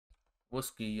What's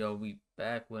good, yo? We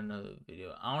back with another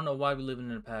video. I don't know why we living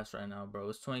in the past right now, bro.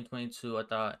 It's 2022. I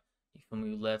thought, you feel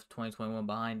me, we left 2021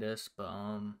 behind us, but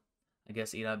I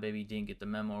guess Edot baby didn't get the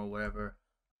memo or whatever.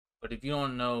 But if you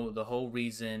don't know, the whole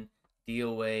reason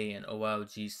DOA and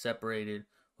OIG separated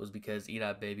was because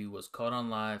Edot baby was caught on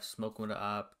live smoking with an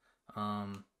op.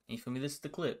 You feel me? This is the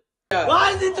clip.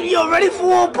 Why is it you ready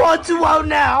for part 2 out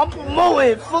now? I'm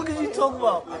promoting. Fuck is you talking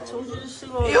about? I told you this shit.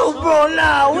 Yo, bro,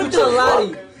 nah. What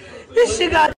the fuck? This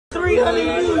shit got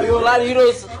 300 views. Yo, Lottie,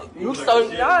 you start.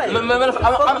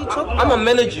 I'm a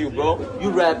manage you, bro. You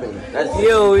rapping. That's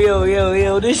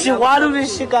Yo. This shit, why do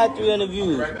this shit got 300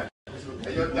 views?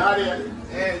 Hey, yo, Daddy,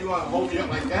 man, you want to hold me up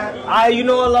like that? Alright, you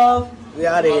know what, love? We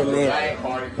out of here,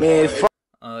 man. Man, fuck.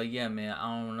 Yeah, man,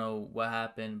 I don't know what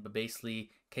happened, but basically,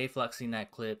 K-Flock seen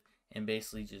that clip and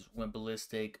basically just went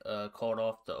ballistic, called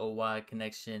off the OY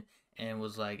connection, and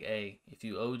was like, hey, if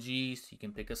you OGs, you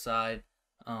can pick a side,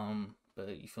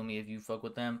 but you feel me, if you fuck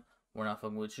with them, we're not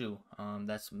fucking with you.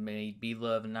 That's made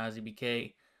B-Love and Nazi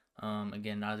BK.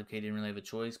 Again, Nazi BK didn't really have a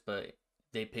choice, but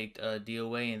they picked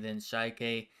DOA and then Shy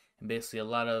K, and basically a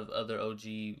lot of other OG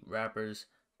rappers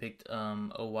picked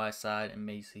OY side and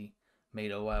basically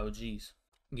made OY OGs.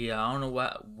 Yeah, I don't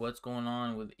know what's going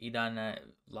on with Edot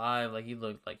live. Like, he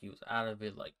looked like he was out of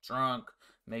it, like drunk,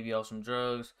 maybe off some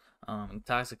drugs,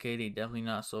 intoxicated, definitely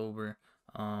not sober.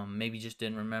 Maybe just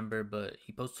didn't remember, but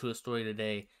he posted a story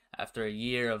today after a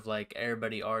year of like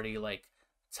everybody already like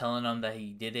telling him that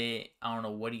he did it. I don't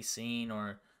know what he's seen,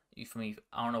 or you feel me,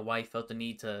 I don't know why he felt the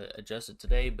need to adjust it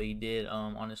today, but he did.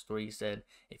 On his story he said,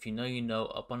 if you know, you know,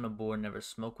 up on the board, never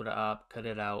smoke with an op, cut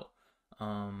it out.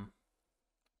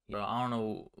 Bro, I don't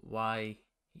know why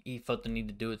he felt the need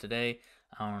to do it today.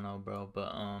 I don't know, bro.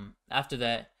 But after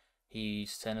that, he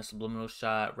sent a subliminal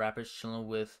shot. Rappers chilling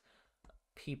with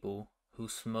people who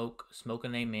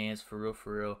smoking their mans for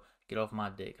real. Get off my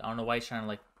dick. I don't know why he's trying to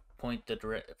like point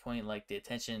the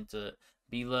attention to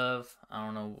B-Love. I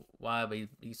don't know why, but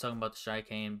he's talking about the Shy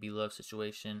K and B-Love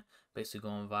situation, basically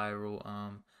going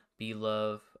viral.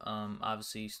 B-Love,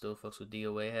 obviously still fucks with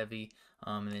DOA heavy.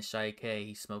 And then Shy K,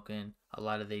 he's smoking a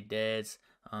lot of they deads,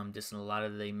 dissing a lot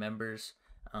of they members.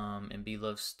 And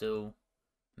B-Love still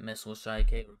messing with Shy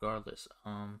K regardless.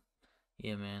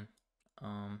 Yeah, man.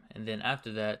 And then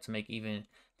after that, to make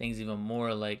things even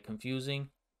more like confusing,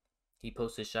 he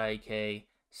posted Shy K,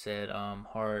 said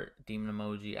heart demon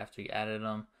emoji after he added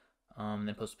them.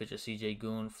 Then posted a picture of CJ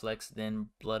Goon, Flex, then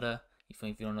Blooda. If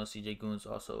you don't know, CJ Goon's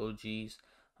also OGs.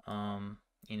 And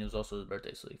it was also his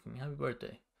birthday, so you happy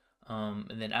birthday.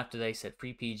 And then after that, he said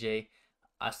free PJ,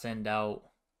 I send out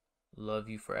love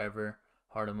you forever,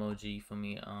 heart emoji for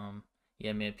me.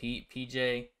 Yeah, man,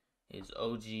 PJ is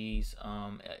OGs.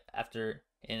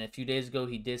 And a few days ago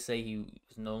he did say he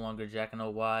was no longer jacking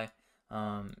OY.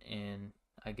 And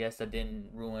I guess that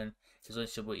didn't ruin his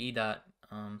relationship with Edot.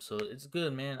 So it's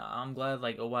good, man. I'm glad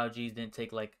like OYGs didn't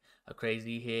take like a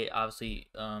crazy hit. Obviously,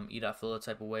 Edot feel a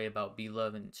type of way about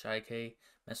B-Love and Shy K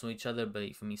messing with each other,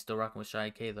 but for me, still rocking with Shy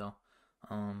K though.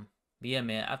 But yeah,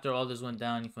 man. After all this went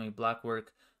down, you feel me, BlockWork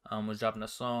was dropping a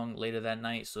song later that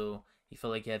night, so he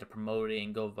felt like he had to promote it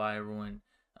and go viral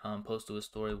and post to his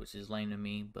story, which is lame to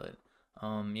me. But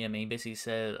yeah, man. He basically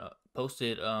said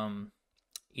posted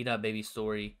Edot baby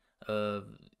story of,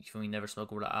 you feel me, never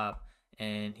smoking with an op,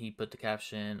 and he put the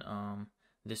caption,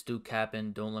 this dude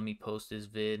capping, don't let me post this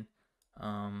vid.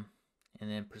 And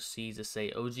then proceeds to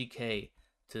say, OGK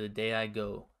to the day I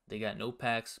go, they got no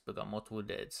packs but got multiple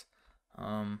deads.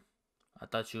 I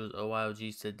thought you was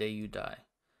OYOGs to the day you die,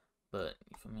 but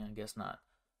you feel me, I guess not.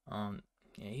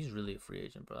 Yeah, he's really a free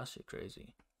agent, bro. That shit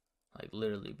crazy, like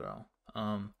literally, bro.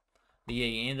 But yeah,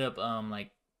 he ended up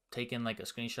like taking like a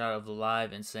screenshot of the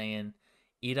live and saying,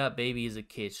 Edot baby is a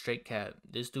kid, straight cap.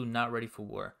 This dude not ready for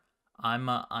war. I'm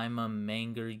a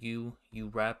manger you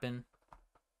rapping.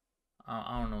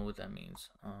 I don't know what that means.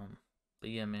 But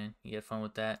yeah, man, he had fun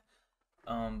with that.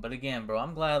 But again, bro,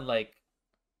 I'm glad like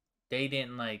they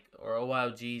didn't like, or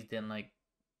OYGs didn't like,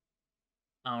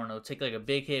 I don't know, take like a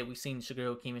big hit. We've seen Sugar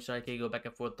Hill Keem and Shy K go back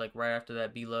and forth like right after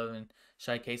that B-Love and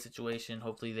Shy K situation.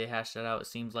 Hopefully they hash that out. It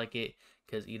seems like it,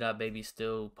 because Edot baby's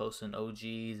still posting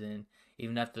OGs, and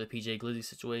even after the PJ Glizzy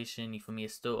situation, you feel me,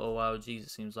 it's still OYGs.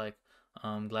 It seems like.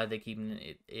 Glad they're keeping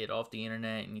it off the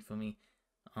internet, and you feel me.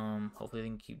 Hopefully they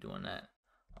can keep doing that.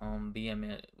 But yeah,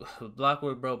 man,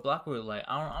 BlockWork, bro, BlockWork, like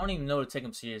I don't even know to take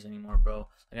him serious anymore, bro.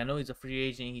 Like, I know he's a free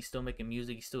agent, he's still making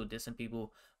music, he's still dissing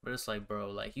people, but it's like,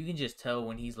 bro, like you can just tell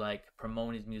when he's like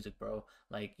promoting his music, bro.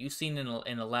 Like you seen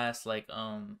in the last like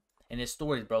in his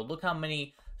stories, bro. Look how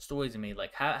many stories he made.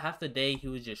 Like half the day he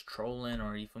was just trolling,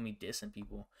 or you feel me, dissing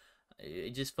people.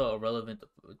 it just felt irrelevant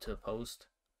to post,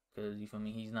 because you feel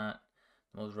me, he's not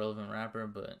the most relevant rapper.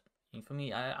 But you feel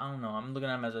me, I don't know, I'm looking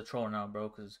at him as a troll now, bro,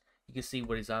 because you can see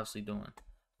what he's obviously doing.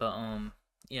 But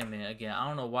yeah, man, again, I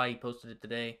don't know why he posted it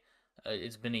today.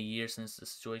 It's been a year since the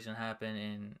situation happened,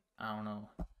 and I don't know,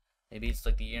 maybe it's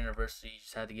like the year anniversary, he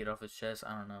just had to get off his chest.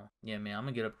 I don't know. Yeah, man, I'm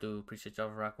gonna get up, dude. Appreciate y'all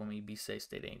for rocking with me. Be safe,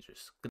 stay dangerous.